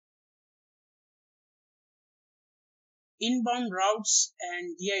inbound routes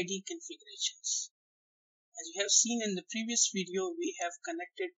and DID configurations. As you have seen in the previous video, we have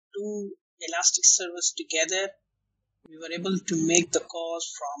connected two Elastic servers together. We were able to make the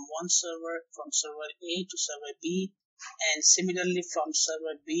calls from one server, from server A to server B, and similarly from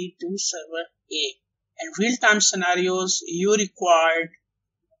server B to server A. In real-time scenarios, you required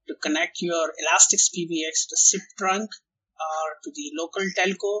to connect your Elastic's PBX to SIP trunk or to the local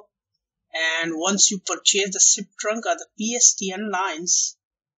telco. And once you purchase the SIP trunk or the PSTN lines,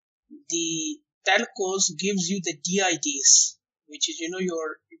 the telcos gives you the DIDs, which is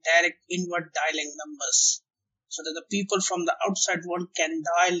your direct inward dialing numbers, so that the people from the outside world can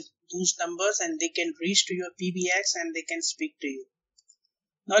dial those numbers and they can reach to your PBX and they can speak to you.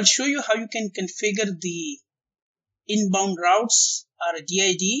 Now I'll show you how you can configure the inbound routes or a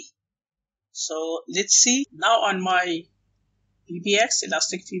DID. So let's see. Now on my PBX,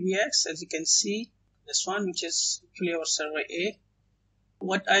 Elastic PBX, as you can see, this one, which is actually our server A.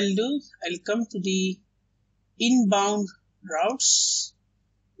 What I'll do, I'll come to the inbound routes,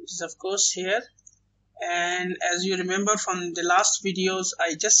 which is of course here. And as you remember from the last videos,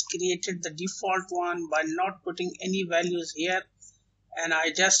 I just created the default one by not putting any values here, and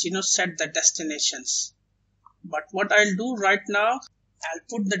I just set the destinations. But what I'll do right now, I'll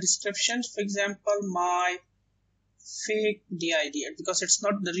put the descriptions. For example, my fake DID, because it's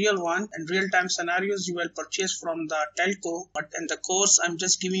not the real one. In real-time scenarios, you will purchase from the telco, but in the course, I'm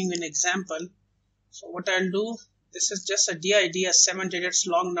just giving you an example. So what I'll do, this is just a DID, a 7 digits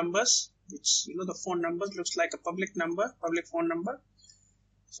long numbers, which the phone numbers looks like a public phone number.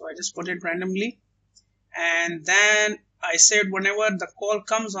 So I just put it randomly, and then I said whenever the call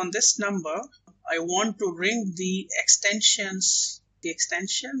comes on this number, I want to ring the extensions. The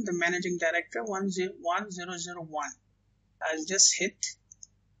extension, the managing director 1001. I'll just hit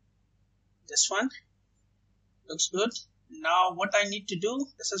this one. Looks good. Now what I need to do,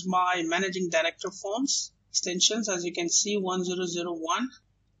 this is my managing director phones extensions, as you can see, 1001.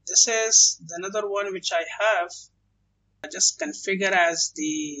 This is another one which I have. I just configure as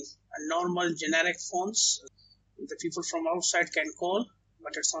the normal generic phones the people from outside can call,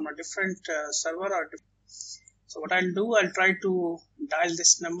 but it's on a different server. So what I'll do, I'll try to dial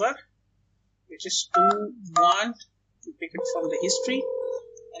this number, which is 21, pick it from the history,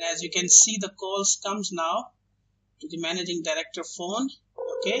 and as you can see, the calls comes now to the managing director phone.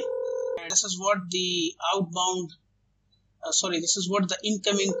 Okay, and this is what the outbound, this is what the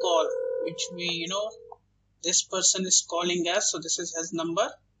incoming call, which we this person is calling us. So this is his number,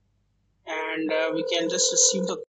 and we can just receive the